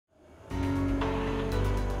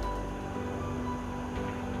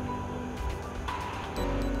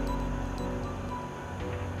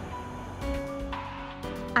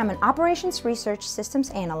I'm an Operations Research Systems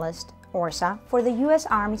Analyst, ORSA, for the U.S.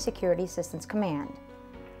 Army Security Assistance Command.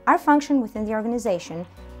 Our function within the organization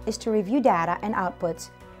is to review data and outputs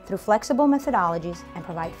through flexible methodologies and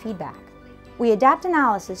provide feedback. We adapt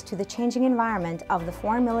analysis to the changing environment of the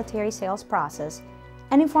foreign military sales process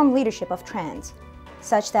and inform leadership of trends,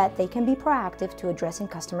 such that they can be proactive to addressing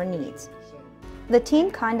customer needs. The team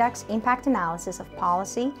conducts impact analysis of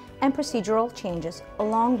policy and procedural changes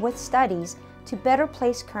along with studies to better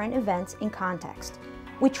place current events in context.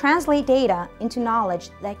 We translate data into knowledge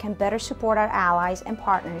that can better support our allies and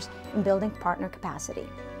partners in building partner capacity.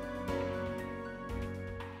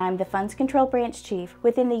 I'm the Funds Control Branch Chief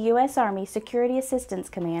within the U.S. Army Security Assistance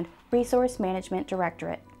Command Resource Management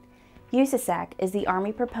Directorate. USASAC is the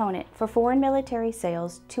Army proponent for foreign military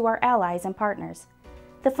sales to our allies and partners.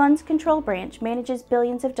 The Funds Control Branch manages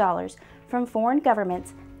billions of dollars from foreign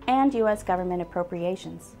governments and U.S. government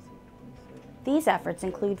appropriations. These efforts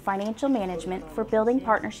include financial management for building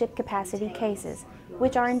partnership capacity cases,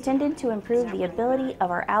 which are intended to improve the ability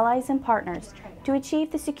of our allies and partners to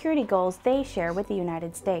achieve the security goals they share with the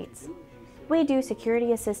United States. We do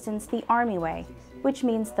security assistance the Army way, which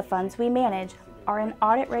means the funds we manage are in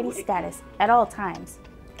audit-ready status at all times.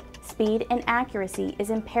 Speed and accuracy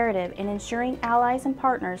is imperative in ensuring allies and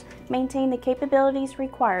partners maintain the capabilities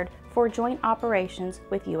required for joint operations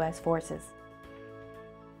with U.S. forces.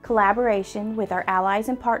 Collaboration with our allies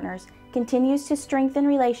and partners continues to strengthen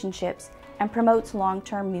relationships and promotes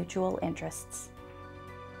long-term mutual interests.